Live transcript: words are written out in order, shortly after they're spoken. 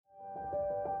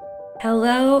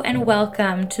Hello and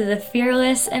welcome to the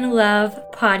Fearless in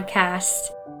Love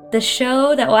podcast, the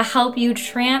show that will help you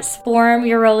transform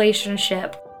your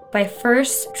relationship by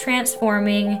first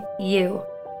transforming you.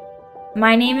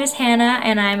 My name is Hannah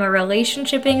and I'm a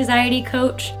relationship anxiety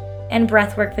coach and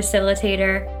breathwork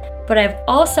facilitator, but I've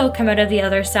also come out of the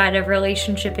other side of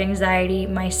relationship anxiety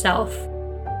myself.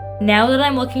 Now that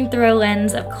I'm looking through a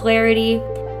lens of clarity,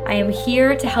 I am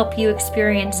here to help you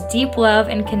experience deep love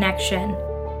and connection,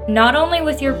 not only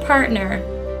with your partner,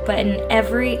 but in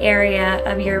every area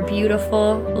of your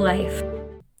beautiful life.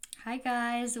 Hi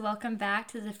guys, welcome back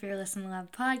to the Fearless in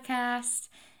Love podcast.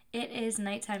 It is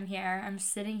nighttime here. I'm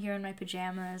sitting here in my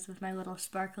pajamas with my little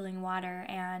sparkling water,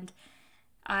 and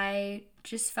I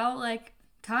just felt like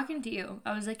talking to you.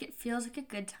 I was like, it feels like a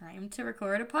good time to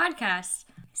record a podcast.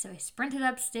 So I sprinted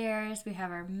upstairs, we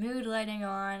have our mood lighting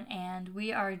on, and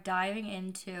we are diving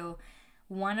into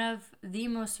one of the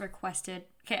most requested.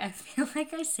 Okay, I feel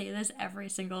like I say this every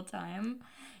single time,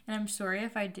 and I'm sorry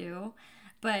if I do,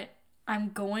 but I'm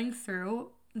going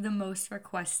through the most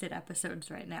requested episodes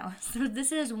right now. So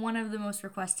this is one of the most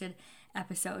requested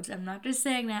episodes. I'm not just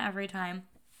saying that every time.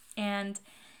 And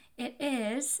it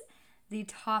is the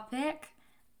topic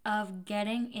of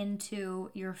getting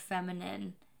into your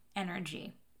feminine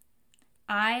energy.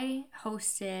 I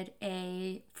hosted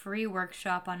a free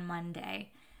workshop on Monday,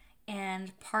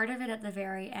 and part of it at the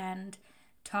very end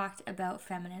talked about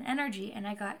feminine energy, and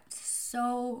I got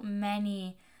so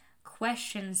many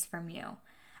questions from you.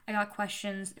 I got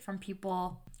questions from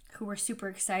people who were super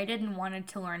excited and wanted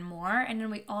to learn more, and then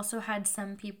we also had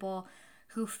some people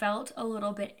who felt a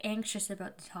little bit anxious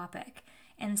about the topic.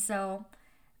 And so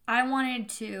I wanted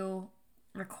to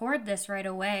record this right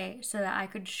away so that I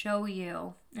could show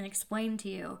you and explain to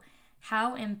you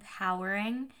how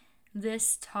empowering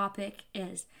this topic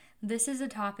is. This is a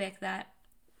topic that,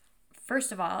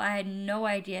 first of all, I had no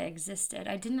idea existed.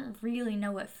 I didn't really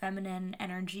know what feminine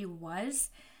energy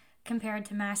was compared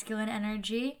to masculine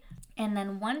energy. And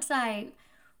then once I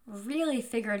really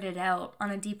figured it out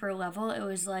on a deeper level, it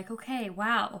was like, okay,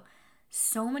 wow,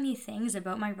 so many things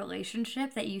about my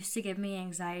relationship that used to give me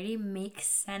anxiety make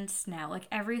sense now. Like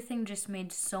everything just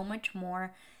made so much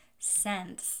more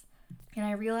sense. And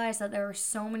I realized that there were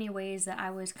so many ways that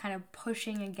I was kind of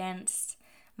pushing against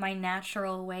my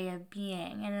natural way of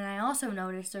being. And then I also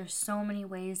noticed there's so many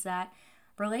ways that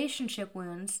relationship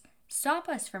wounds stop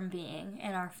us from being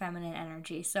in our feminine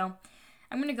energy. So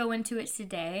I'm going to go into it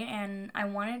today, and I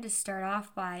wanted to start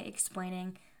off by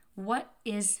explaining what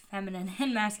is feminine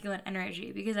and masculine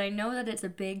energy, because I know that it's a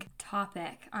big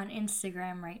topic on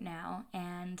Instagram right now,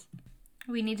 and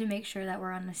we need to make sure that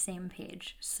we're on the same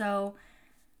page. So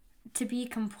to be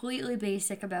completely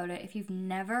basic about it, if you've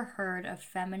never heard of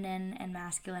feminine and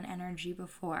masculine energy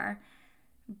before,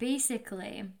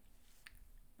 basically,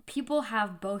 people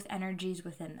have both energies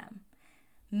within them.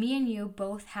 Me and you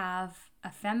both have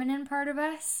a feminine part of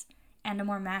us and a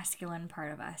more masculine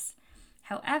part of us.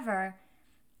 However,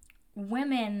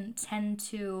 women tend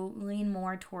to lean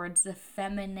more towards the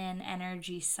feminine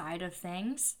energy side of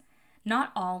things.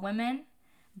 Not all women,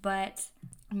 but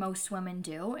most women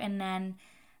do. And then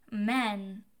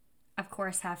men, of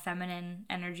course, have feminine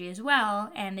energy as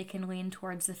well, and they can lean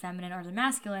towards the feminine or the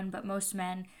masculine, but most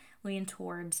men lean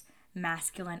towards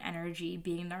masculine energy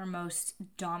being their most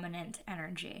dominant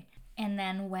energy. And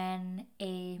then when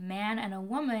a man and a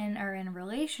woman are in a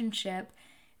relationship,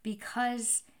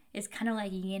 because it's kind of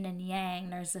like yin and yang,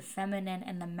 there's the feminine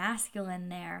and the masculine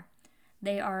there,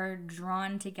 they are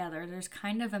drawn together. There's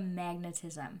kind of a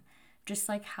magnetism, just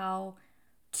like how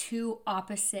two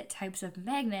opposite types of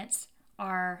magnets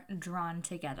are drawn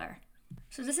together.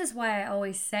 So this is why I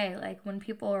always say, like, when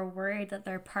people are worried that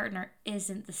their partner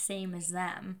isn't the same as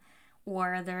them,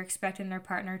 or they're expecting their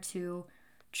partner to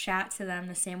chat to them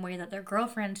the same way that their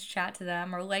girlfriends chat to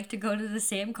them, or like to go to the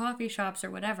same coffee shops or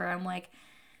whatever, I'm like,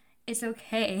 it's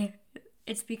okay.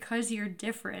 It's because you're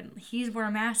different. He's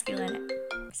more masculine.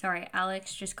 Sorry,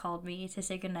 Alex just called me to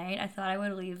say goodnight. I thought I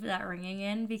would leave that ringing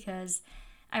in because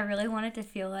I really wanted to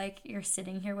feel like you're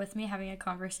sitting here with me having a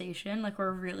conversation, like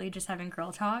we're really just having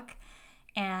girl talk.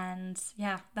 And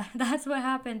yeah, that's what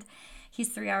happened. He's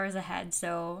 3 hours ahead,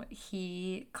 so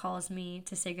he calls me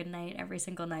to say goodnight every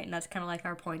single night, and that's kind of like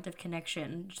our point of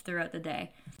connection throughout the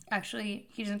day. Actually,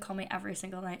 he doesn't call me every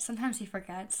single night. Sometimes he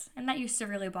forgets, and that used to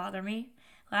really bother me.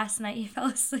 Last night he fell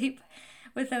asleep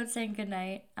without saying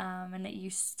goodnight, and it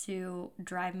used to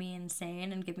drive me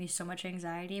insane and give me so much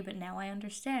anxiety, but now I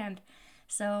understand.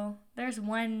 So there's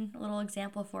one little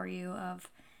example for you of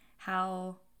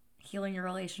how healing your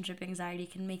relationship anxiety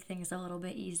can make things a little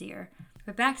bit easier.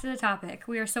 But back to the topic.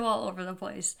 We are so all over the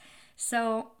place.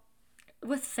 So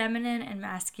with feminine and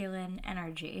masculine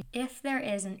energy, if there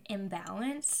is an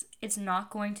imbalance, it's not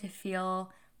going to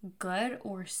feel good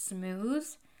or smooth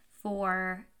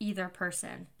for either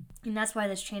person. And that's why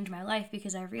this changed my life,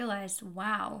 because I realized,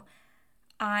 wow,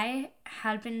 I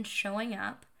had been showing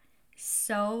up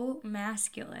so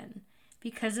masculine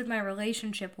because of my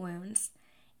relationship wounds,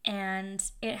 and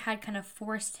it had kind of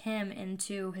forced him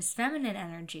into his feminine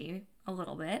energy a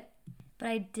little bit, but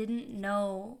I didn't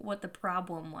know what the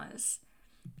problem was.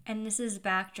 And this is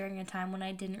back during a time when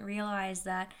I didn't realize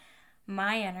that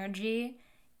my energy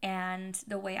and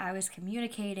the way I was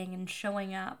communicating and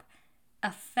showing up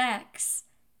affects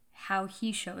how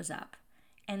he shows up.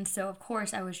 And so, of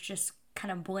course, I was just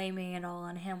kind of blaming it all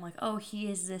on him, like, oh, he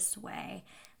is this way.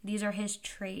 These are his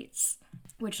traits,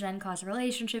 which then caused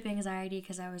relationship anxiety,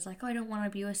 because I was like, oh, I don't want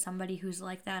to be with somebody who's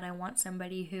like that. I want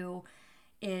somebody who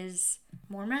is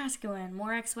more masculine, more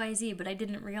XYZ. But I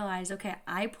didn't realize, okay,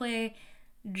 I play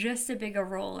just a bigger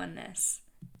role in this.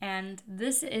 And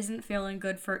this isn't feeling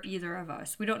good for either of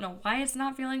us. We don't know why it's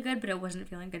not feeling good, but it wasn't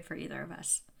feeling good for either of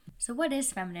us. So what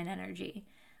is feminine energy?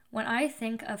 When I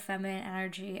think of feminine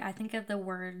energy, I think of the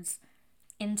words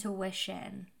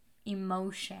intuition,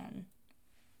 emotion,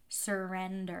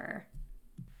 surrender,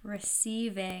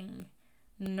 receiving,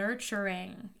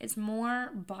 nurturing. It's more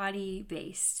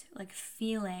body-based, like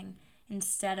feeling,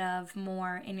 instead of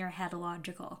more in your head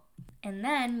logical. And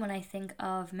then when I think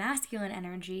of masculine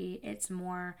energy, it's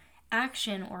more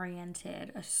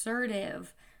action-oriented,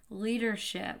 assertive,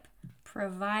 leadership,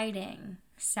 providing,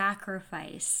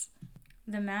 sacrifice.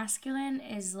 The masculine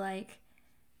is like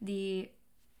the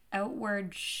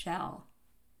outward shell,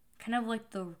 kind of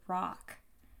like the rock,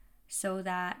 so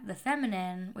that the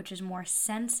feminine, which is more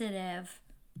sensitive,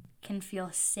 can feel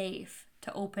safe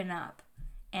to open up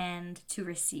and to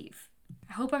receive.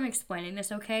 I hope I'm explaining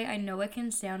this okay. I know it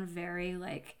can sound very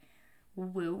like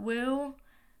woo-woo,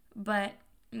 but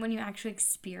when you actually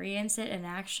experience it in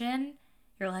action,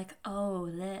 you're like, oh,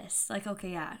 this. Like,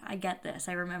 okay, yeah, I get this.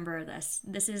 I remember this.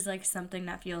 This is like something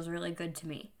that feels really good to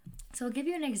me. So I'll give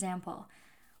you an example.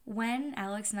 When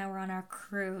Alex and I were on our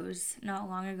cruise not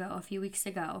long ago, a few weeks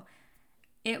ago,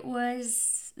 it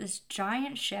was this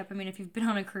giant ship. I mean, if you've been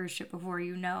on a cruise ship before,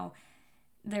 you know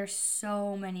there's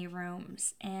so many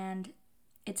rooms, and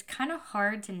it's kind of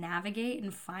hard to navigate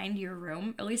and find your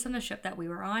room, at least on the ship that we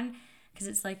were on, because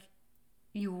it's like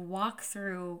you walk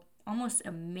through almost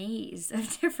a maze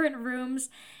of different rooms,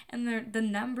 and the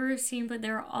numbers seemed like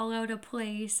they were all out of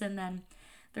place, and then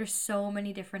there's so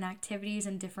many different activities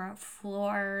and different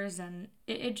floors, and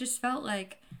it just felt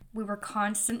like we were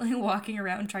constantly walking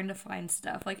around trying to find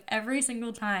stuff. Like every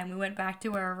single time we went back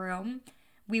to our room,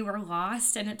 we were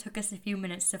lost, and it took us a few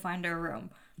minutes to find our room.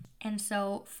 And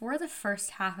so for the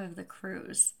first half of the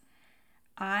cruise,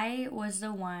 I was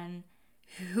the one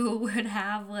who would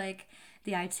have like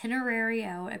the itinerary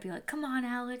out. I'd be like, come on,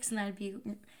 Alex. And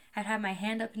I'd have my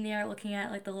hand up in the air looking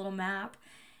at like the little map,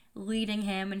 leading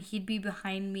him, and he'd be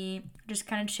behind me, just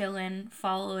kind of chilling,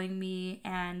 following me.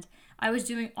 And I was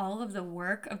doing all of the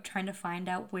work of trying to find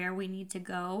out where we need to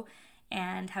go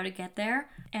and how to get there.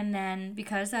 And then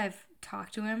because I've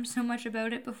talked to him so much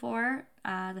about it before,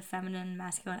 the feminine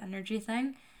masculine energy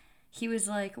thing, he was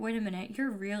like, wait a minute,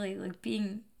 you're really like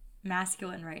being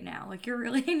masculine right now. Like you're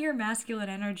really in your masculine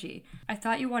energy. I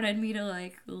thought you wanted me to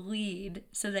like lead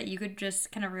so that you could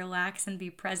just kind of relax and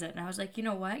be present. And I was like, you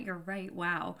know what? You're right.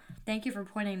 Wow. Thank you for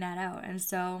pointing that out. And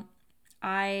so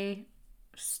I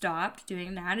stopped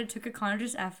doing that. It took a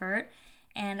conscious effort,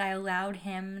 and I allowed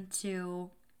him to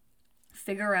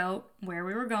figure out where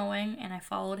we were going, and I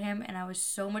followed him, and I was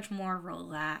so much more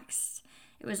relaxed.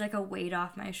 It was like a weight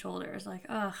off my shoulders. Like,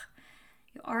 ugh,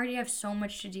 you already have so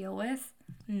much to deal with.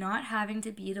 Not having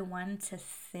to be the one to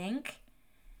think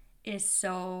is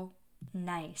so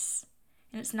nice.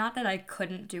 And it's not that I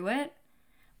couldn't do it,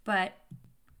 but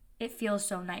it feels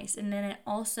so nice. And then it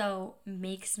also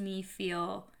makes me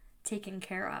feel taken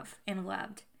care of and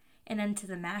loved. And then to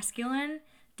the masculine,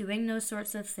 doing those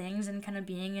sorts of things and kind of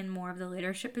being in more of the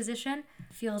leadership position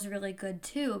feels really good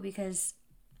too, because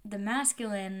the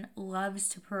masculine loves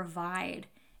to provide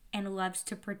and loves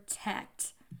to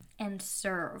protect and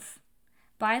serve.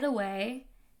 By the way,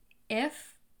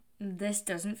 if this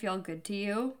doesn't feel good to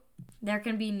you, there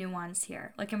can be nuance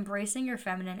here. Like embracing your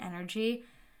feminine energy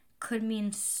could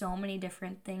mean so many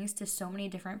different things to so many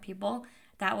different people.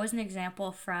 That was an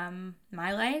example from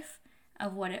my life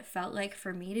of what it felt like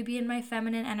for me to be in my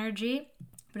feminine energy.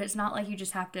 But it's not like you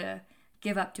just have to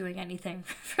give up doing anything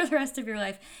for the rest of your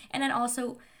life. And then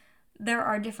also, there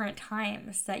are different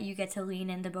times that you get to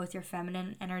lean into both your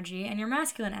feminine energy and your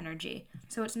masculine energy.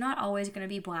 So it's not always going to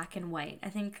be black and white. I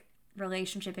think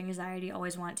relationship anxiety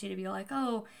always wants you to be like,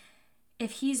 oh,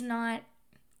 if he's not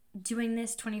doing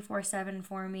this 24/7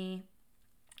 for me,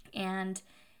 and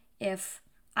if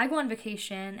I go on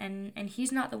vacation and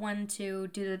he's not the one to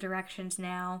do the directions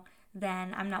now,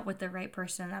 then I'm not with the right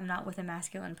person. I'm not with a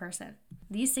masculine person.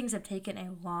 These things have taken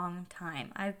a long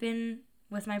time. I've been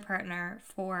with my partner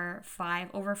for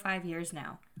over 5 years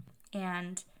now.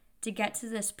 And to get to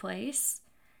this place,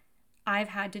 I've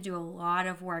had to do a lot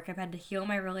of work. I've had to heal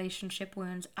my relationship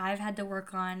wounds. I've had to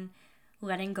work on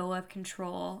letting go of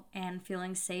control and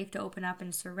feeling safe to open up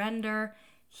and surrender.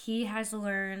 He has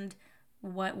learned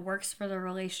what works for the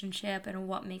relationship and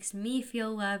what makes me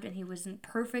feel loved, and he wasn't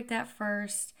perfect at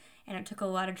first, and it took a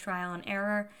lot of trial and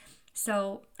error.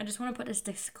 So I just want to put this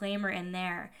disclaimer in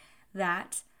there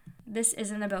that this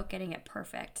isn't about getting it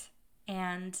perfect,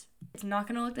 and it's not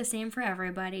going to look the same for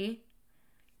everybody.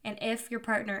 And if your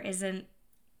partner isn't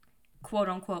quote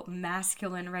unquote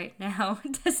masculine right now,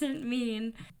 it doesn't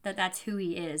mean that that's who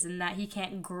he is and that he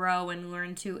can't grow and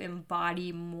learn to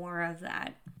embody more of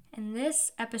that. And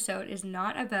this episode is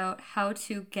not about how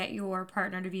to get your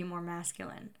partner to be more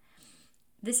masculine.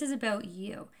 This is about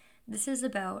you. This is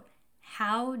about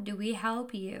how do we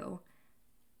help you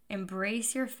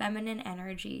embrace your feminine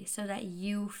energy so that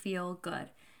you feel good.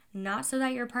 Not so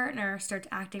that your partner starts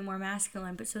acting more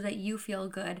masculine, but so that you feel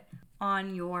good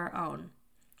on your own.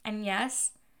 And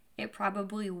yes, it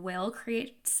probably will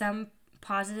create some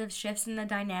positive shifts in the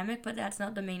dynamic, but that's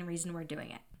not the main reason we're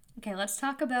doing it. Okay, let's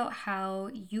talk about how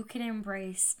you can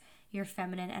embrace your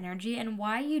feminine energy and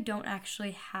why you don't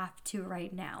actually have to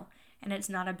right now, and it's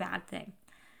not a bad thing.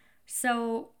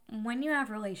 So, when you have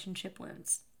relationship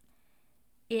wounds,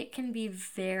 it can be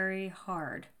very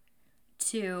hard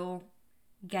to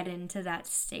get into that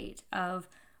state of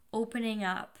opening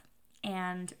up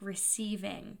and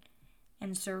receiving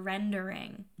and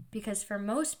surrendering, because for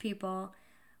most people,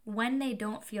 when they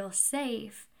don't feel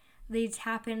safe, they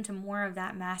tap into more of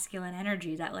that masculine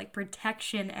energy, that like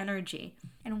protection energy.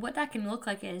 And what that can look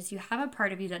like is you have a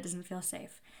part of you that doesn't feel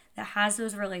safe, that has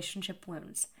those relationship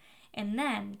wounds. And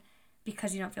then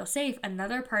because you don't feel safe,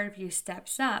 another part of you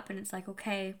steps up and it's like,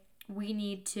 okay, we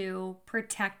need to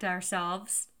protect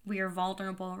ourselves. We are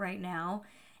vulnerable right now.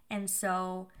 And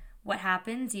so what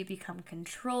happens? You become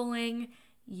controlling,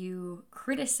 you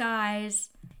criticize,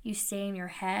 you stay in your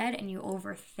head and you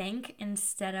overthink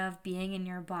instead of being in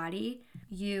your body.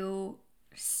 You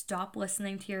stop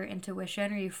listening to your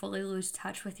intuition, or you fully lose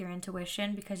touch with your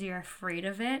intuition because you're afraid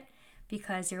of it,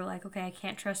 because you're like, okay, I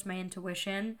can't trust my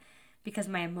intuition because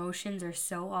my emotions are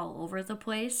so all over the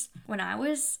place. When I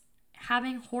was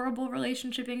having horrible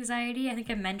relationship anxiety, I think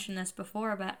I mentioned this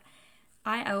before, but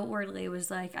I outwardly was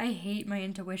like, I hate my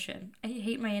intuition. I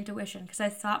hate my intuition because I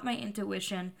thought my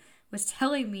intuition was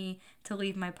telling me to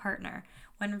leave my partner,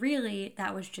 when really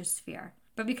that was just fear.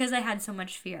 But because I had so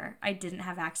much fear, I didn't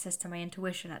have access to my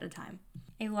intuition at the time.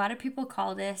 A lot of people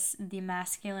call this the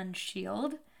masculine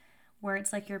shield, where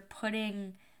it's like you're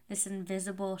putting this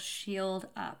invisible shield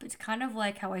up. It's kind of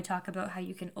like how I talk about how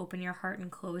you can open your heart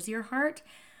and close your heart.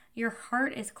 Your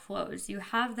heart is closed. You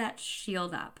have that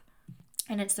shield up.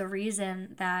 And it's the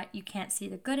reason that you can't see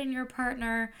the good in your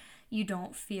partner. You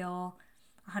don't feel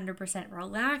 100%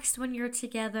 relaxed when you're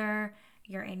together.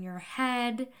 You're in your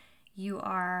head. You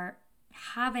are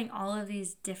having all of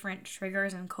these different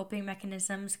triggers and coping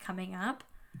mechanisms coming up.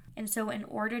 And so in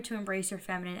order to embrace your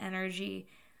feminine energy,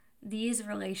 these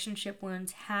relationship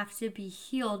wounds have to be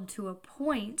healed to a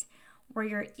point where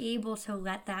you're able to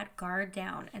let that guard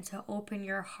down and to open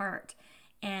your heart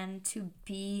and to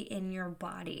be in your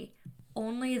body.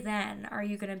 Only then are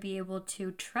you going to be able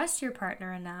to trust your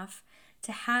partner enough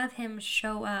to have him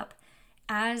show up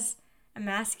as a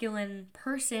masculine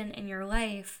person in your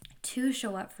life to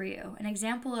show up for you. An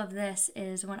example of this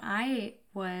is when I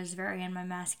was very in my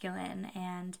masculine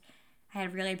and I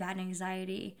had really bad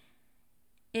anxiety.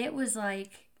 It was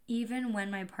like, even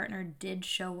when my partner did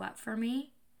show up for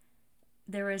me,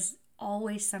 there was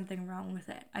always something wrong with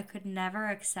it. I could never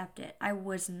accept it. I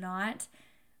was not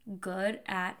good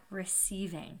at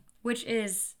receiving, which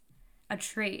is a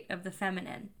trait of the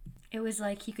feminine. It was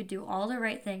like he could do all the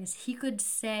right things. He could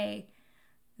say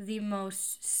the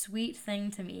most sweet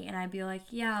thing to me, and I'd be like,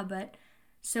 yeah, but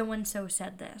so-and-so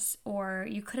said this, or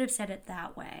you could have said it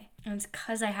that way. And it's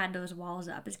because I had those walls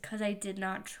up. It's because I did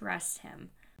not trust him.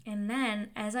 And then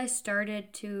as I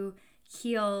started to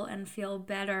heal and feel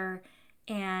better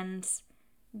and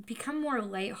become more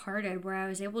lighthearted, where I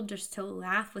was able just to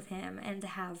laugh with him and to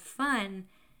have fun,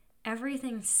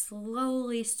 everything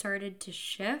slowly started to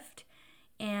shift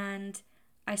and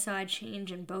I saw a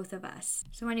change in both of us.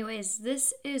 So anyways,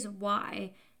 this is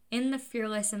why In the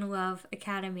Fearless in Love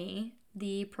Academy,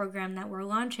 the program that we're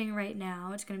launching right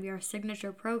now, it's going to be our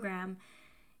signature program.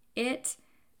 It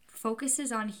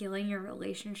focuses on healing your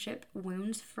relationship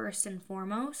wounds first and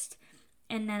foremost.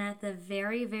 And then at the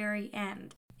very, very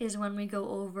end is when we go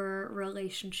over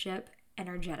relationship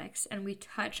energetics and we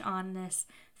touch on this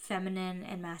feminine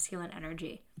and masculine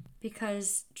energy.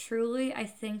 Because truly, I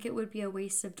think it would be a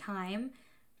waste of time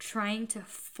trying to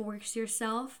force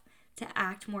yourself to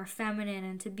act more feminine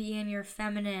and to be in your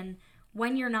feminine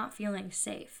when you're not feeling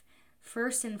safe.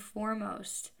 First and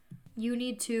foremost, you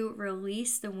need to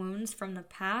release the wounds from the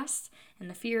past and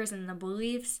the fears and the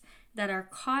beliefs that are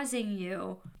causing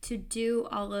you to do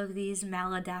all of these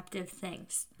maladaptive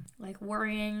things, like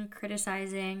worrying,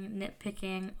 criticizing,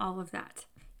 nitpicking, all of that.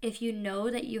 If you know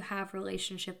that you have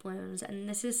relationship wounds and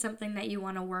this is something that you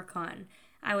want to work on,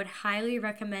 I would highly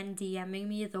recommend DMing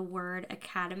me the word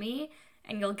Academy,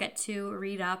 and you'll get to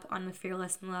read up on the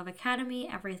Fearless in Love Academy,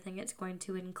 everything it's going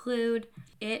to include.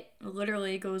 It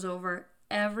literally goes over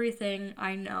everything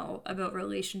I know about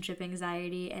relationship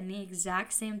anxiety and the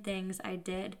exact same things I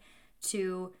did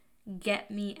to get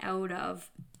me out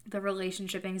of the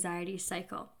relationship anxiety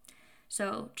cycle.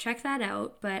 So check that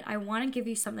out, but I want to give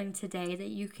you something today that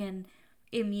you can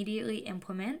immediately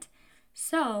implement.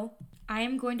 So I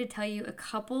am going to tell you a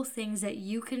couple things that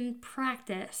you can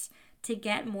practice to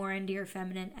get more into your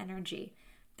feminine energy.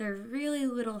 They're really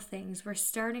little things. We're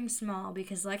starting small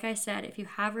because, like I said, if you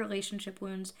have relationship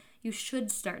wounds, you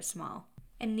should start small.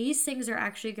 And these things are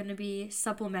actually going to be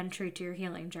supplementary to your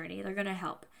healing journey. They're going to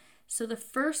help. So the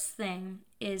first thing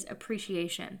is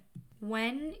appreciation.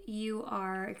 When you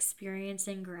are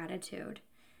experiencing gratitude,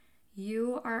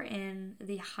 you are in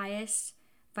the highest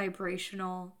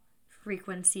vibrational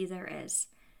frequency there is.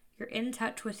 You're in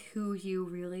touch with who you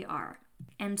really are.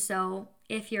 And so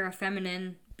if you're a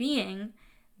feminine being,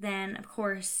 then of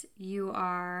course you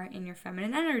are in your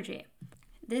feminine energy.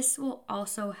 This will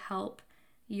also help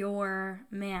your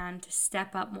man to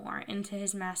step up more into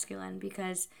his masculine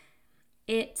because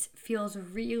it feels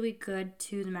really good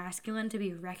to the masculine to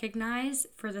be recognized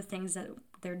for the things that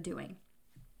they're doing,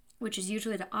 which is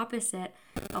usually the opposite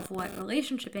of what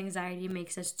relationship anxiety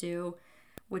makes us do,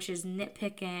 which is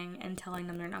nitpicking and telling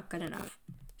them they're not good enough.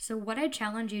 So what I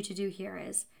challenge you to do here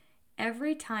is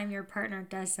every time your partner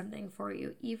does something for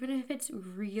you, even if it's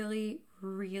really,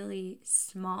 really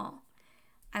small,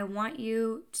 I want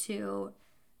you to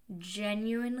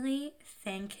genuinely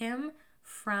thank him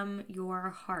from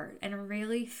your heart and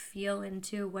really feel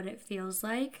into what it feels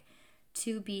like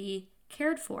to be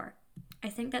cared for. I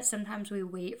think that sometimes we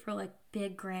wait for like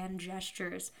big grand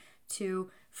gestures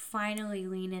to finally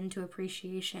lean into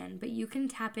appreciation, but you can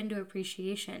tap into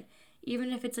appreciation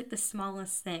even if it's like the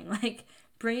smallest thing, like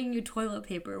bringing you toilet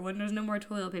paper when there's no more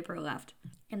toilet paper left.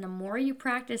 And the more you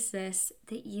practice this,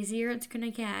 the easier it's going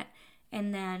to get,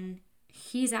 and then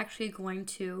he's actually going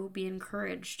to be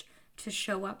encouraged to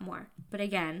show up more. But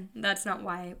again, that's not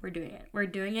why we're doing it. We're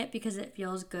doing it because it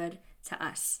feels good to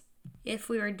us. If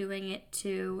we were doing it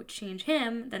to change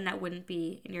him, then that wouldn't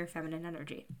be in your feminine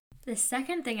energy. The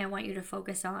second thing I want you to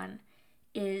focus on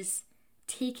is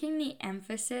taking the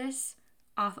emphasis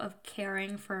off of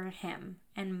caring for him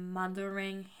and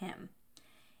mothering him,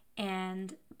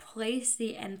 and place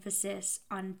the emphasis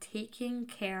on taking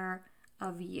care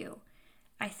of you.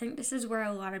 I think this is where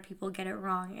a lot of people get it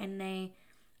wrong, and they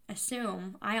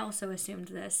assume, I also assumed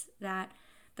this, that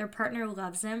their partner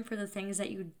loves them for the things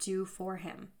that you do for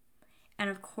him. And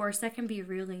of course, that can be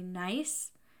really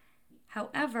nice.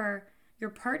 However, your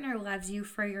partner loves you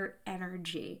for your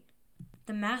energy.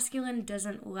 The masculine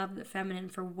doesn't love the feminine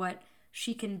for what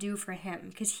she can do for him,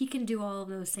 because he can do all of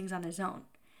those things on his own.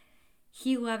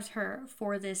 He loves her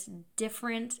for this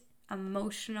different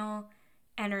emotional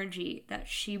energy that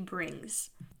she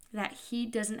brings that he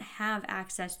doesn't have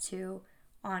access to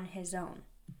on his own.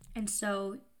 And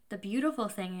so the beautiful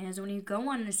thing is when you go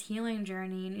on this healing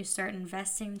journey and you start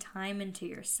investing time into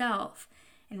yourself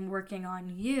and working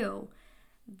on you,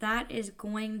 that is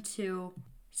going to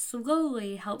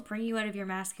slowly help bring you out of your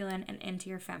masculine and into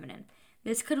your feminine.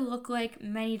 This could look like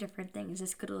many different things.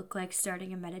 This could look like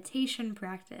starting a meditation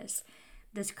practice.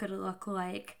 This could look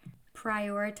like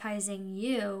prioritizing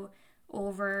you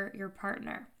over your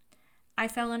partner. I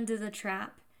fell into the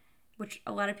trap, which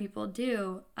a lot of people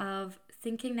do, of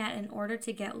thinking that in order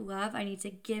to get love, I need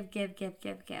to give.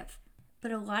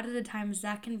 But a lot of the times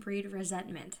that can breed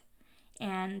resentment.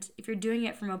 And if you're doing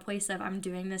it from a place of I'm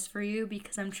doing this for you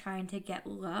because I'm trying to get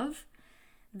love,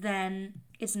 then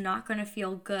it's not going to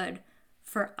feel good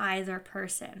for either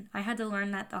person. I had to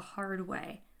learn that the hard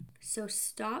way. So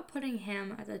stop putting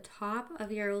him at the top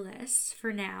of your list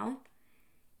for now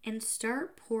and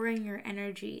start pouring your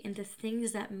energy into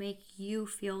things that make you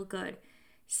feel good.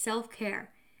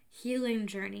 Self-care, healing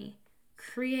journey,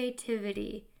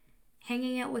 creativity,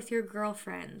 hanging out with your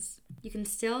girlfriends. You can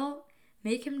still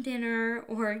make him dinner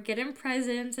or get him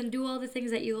presents and do all the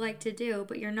things that you like to do,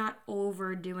 but you're not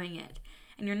overdoing it.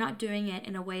 And you're not doing it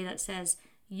in a way that says,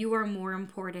 you are more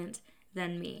important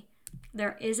than me.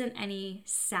 There isn't any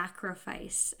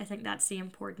sacrifice. I think that's the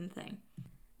important thing.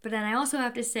 But then I also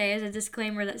have to say as a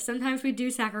disclaimer that sometimes we do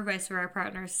sacrifice for our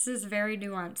partners. This is very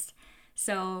nuanced.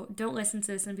 So don't listen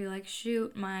to this and be like,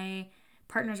 shoot, my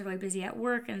partner's really busy at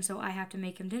work, and so I have to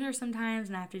make him dinner sometimes,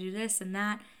 and I have to do this and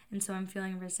that, and so I'm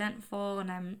feeling resentful,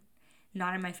 and I'm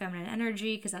not in my feminine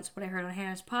energy because that's what I heard on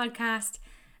Hannah's podcast.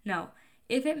 No,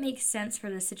 if it makes sense for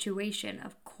the situation,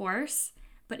 of course,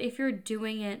 but if you're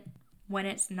doing it when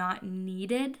it's not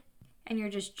needed, and you're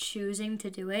just choosing to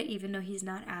do it even though he's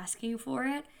not asking for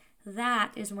it,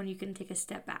 that is when you can take a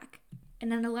step back.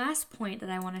 And then the last point that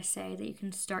I want to say that you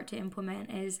can start to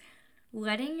implement is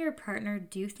letting your partner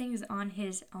do things on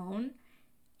his own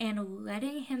and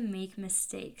letting him make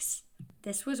mistakes.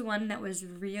 This was one that was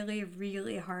really,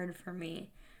 really hard for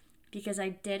me because I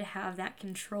did have that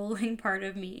controlling part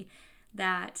of me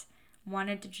that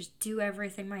wanted to just do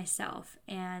everything myself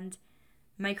and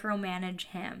micromanage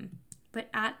him. But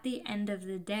at the end of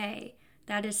the day,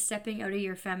 that is stepping out of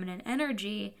your feminine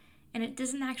energy, and it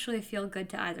doesn't actually feel good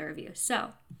to either of you.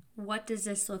 So, what does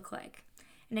this look like?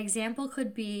 An example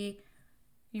could be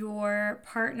your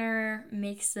partner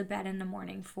makes the bed in the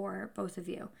morning for both of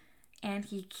you, and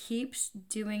he keeps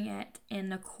doing it in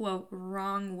the quote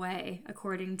wrong way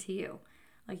according to you.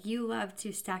 Like, you love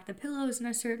to stack the pillows in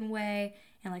a certain way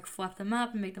and like fluff them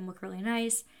up and make them look really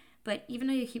nice, but even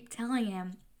though you keep telling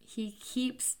him, he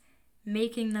keeps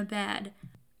making the bed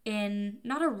in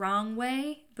not a wrong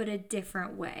way, but a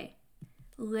different way.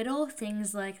 Little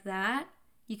things like that,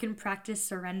 you can practice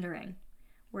surrendering,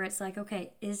 where it's like,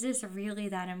 okay, is this really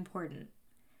that important?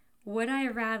 Would I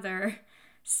rather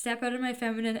step out of my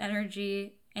feminine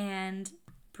energy and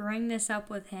bring this up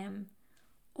with him?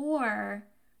 Or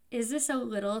is this a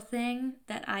little thing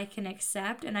that I can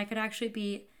accept and I could actually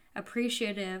be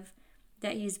appreciative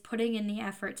that he's putting in the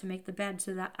effort to make the bed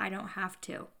so that I don't have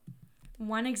to?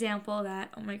 One example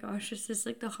that, oh my gosh, this is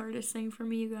like the hardest thing for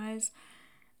me, you guys.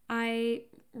 I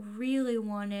really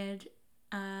wanted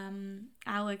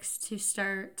Alex to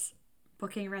start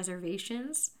booking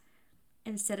reservations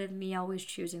instead of me always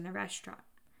choosing the restaurant.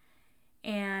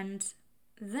 And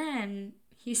then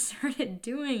he started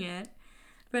doing it,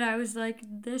 but I was like,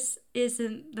 this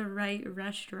isn't the right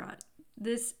restaurant.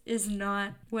 This is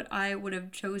not what I would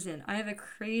have chosen. I have a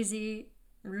crazy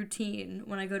routine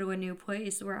when I go to a new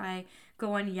place where I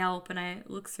go on Yelp and I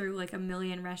look through like a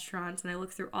million restaurants and I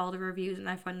look through all the reviews and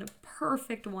I find the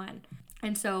perfect one.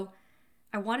 And so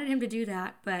I wanted him to do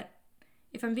that, but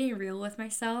if I'm being real with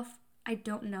myself, I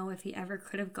don't know if he ever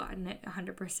could have gotten it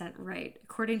 100% right,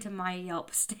 according to my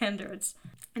Yelp standards.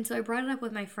 And so I brought it up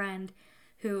with my friend,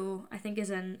 who I think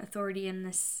is an authority in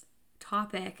this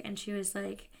topic, and she was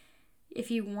like,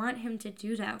 if you want him to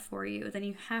do that for you, then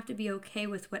you have to be okay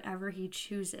with whatever he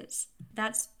chooses.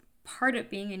 That's part of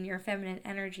being in your feminine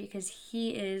energy, because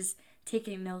he is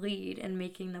taking the lead and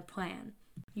making the plan.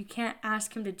 You can't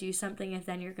ask him to do something if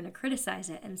then you're going to criticize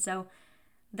it. And so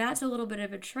that's a little bit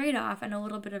of a trade-off and a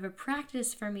little bit of a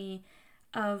practice for me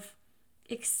of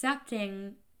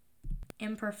accepting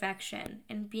imperfection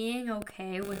and being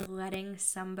okay with letting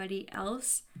somebody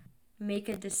else make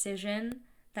a decision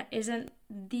that isn't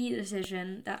the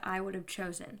decision that I would have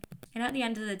chosen. And at the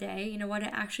end of the day, you know what?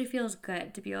 It actually feels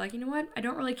good to be like, you know what? I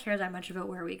don't really care that much about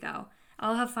where we go.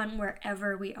 I'll have fun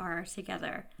wherever we are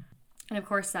together. And of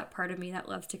course, that part of me that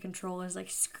loves to control is like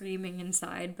screaming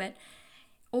inside. But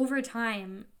over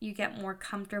time, you get more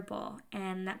comfortable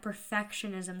and that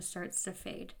perfectionism starts to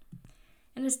fade.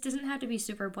 And this doesn't have to be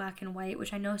super black and white,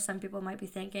 which I know some people might be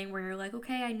thinking, where you're like,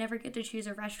 okay, I never get to choose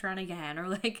a restaurant again. Or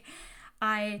like,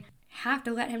 I have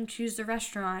to let him choose the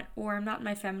restaurant, or I'm not in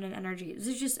my feminine energy. This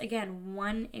is just, again,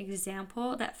 one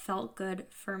example that felt good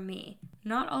for me.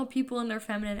 Not all people in their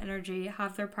feminine energy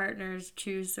have their partners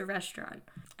choose the restaurant.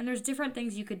 And there's different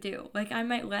things you could do. Like, I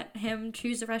might let him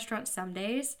choose the restaurant some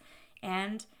days,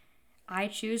 and I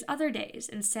choose other days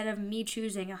instead of me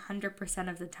choosing 100%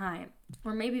 of the time.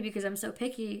 Or maybe because I'm so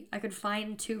picky, I could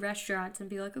find 2 restaurants and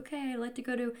be like, okay, I'd like to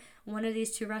go to one of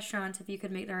these 2 restaurants if you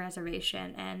could make the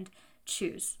reservation, and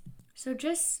choose. So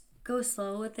just go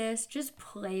slow with this. Just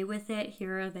play with it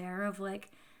here or there of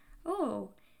like,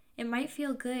 oh, it might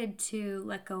feel good to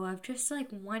let go of just like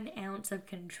 1 ounce of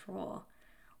control,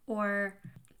 or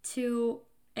to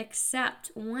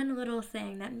accept one little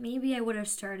thing that maybe I would have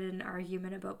started an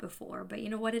argument about before, but you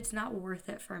know what? It's not worth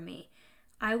it for me.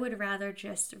 I would rather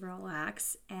just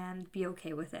relax and be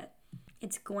okay with it.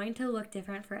 It's going to look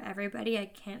different for everybody. I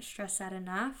can't stress that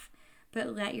enough,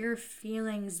 but let your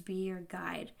feelings be your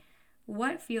guide.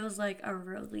 What feels like a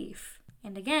relief?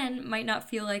 And again, might not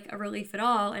feel like a relief at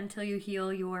all until you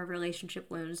heal your relationship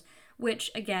wounds,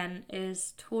 which again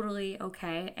is totally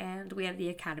okay, and we have the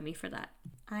Academy for that.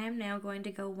 I am now going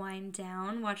to go wind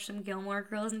down, watch some Gilmore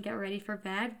Girls, and get ready for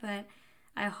bed, but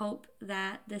I hope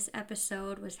that this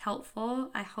episode was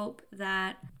helpful. I hope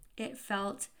that it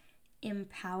felt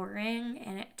empowering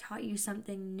and it taught you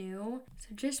something new.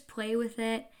 So just play with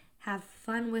it, have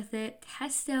fun with it,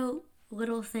 test out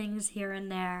little things here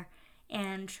and there,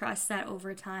 and trust that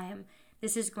over time,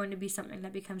 this is going to be something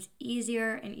that becomes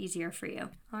easier and easier for you.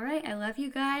 All right, I love you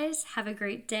guys. Have a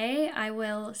great day. I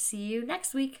will see you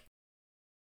next week.